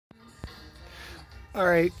All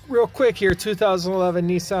right, real quick here, 2011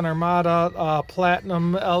 Nissan Armada,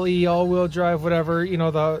 Platinum LE all-wheel drive, whatever, you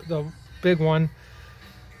know, the big one.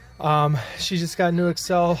 She just got new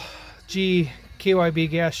Excel G KYB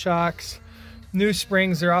gas shocks, new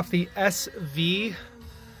springs. They're off the SV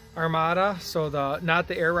Armada, so not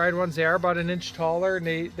the air ride ones. They are about an inch taller,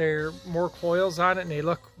 and they're more coils on it, and they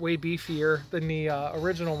look way beefier than the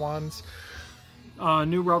original ones.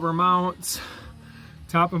 New rubber mounts.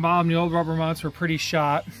 Top and bottom, the old rubber mounts were pretty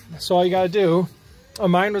shot. So all you gotta do,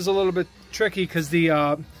 mine was a little bit tricky because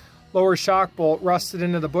the lower shock bolt rusted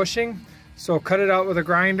into the bushing. So cut it out with a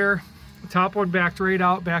grinder. Top one backed right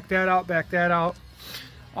out, back that out, back that out.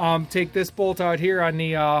 Take this bolt out here on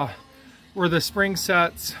the where the spring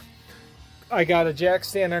sets. I got a jack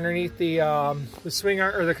stand underneath the swing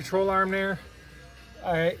arm or the control arm there.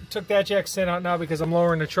 I took that jack stand out now because I'm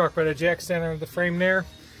lowering the truck, but a jack stand under the frame there.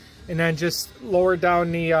 And then just lowered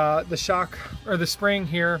down the shock or the spring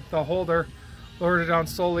here, the holder, lowered it down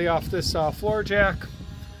slowly off this floor jack.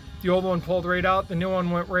 The old one pulled right out. The new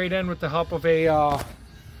one went right in with the help of a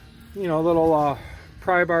you know, little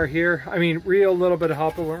pry bar here. I mean, real little bit of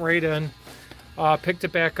help. It went right in. Picked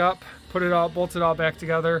it back up, put it all, bolted all back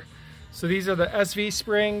together. So these are the SV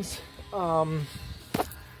springs. I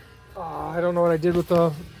don't know what I did with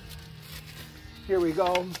the. Here we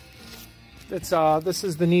go. It's this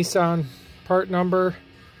is the Nissan part number.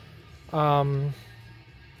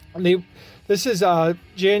 This is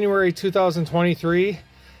January 2023,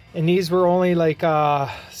 and these were only like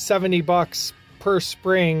 70 bucks per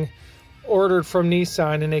spring, ordered from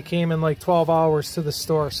Nissan, and they came in like 12 hours to the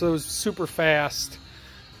store, so it was super fast.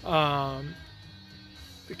 The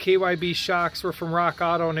KYB shocks were from Rock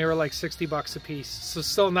Auto, and they were like 60 bucks a piece, so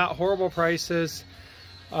still not horrible prices.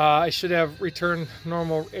 I should have returned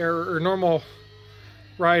normal air or normal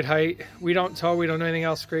ride height. We don't tow, we don't do anything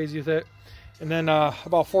else crazy with it. And then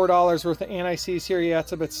about $4 worth of anti-seize here. Yeah,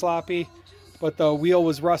 it's a bit sloppy, but the wheel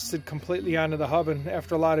was rusted completely onto the hub, and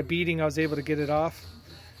after a lot of beating I was able to get it off.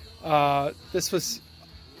 This was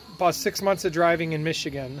about 6 months of driving in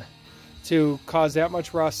Michigan to cause that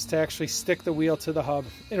much rust to actually stick the wheel to the hub,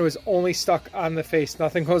 and it was only stuck on the face,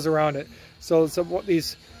 nothing goes around it. So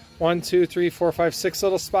these 1, 2, 3, 4, 5, 6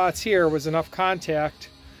 little spots here was enough contact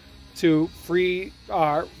to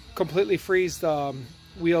completely freeze the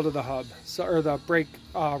wheel to the hub, so, or the brake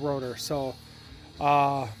rotor. So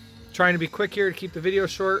trying to be quick here to keep the video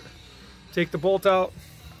short. Take the bolt out.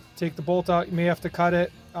 Take the bolt out. You may have to cut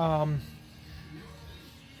it.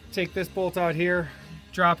 Take this bolt out here.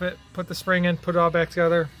 Drop it. Put the spring in. Put it all back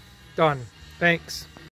together. Done. Thanks.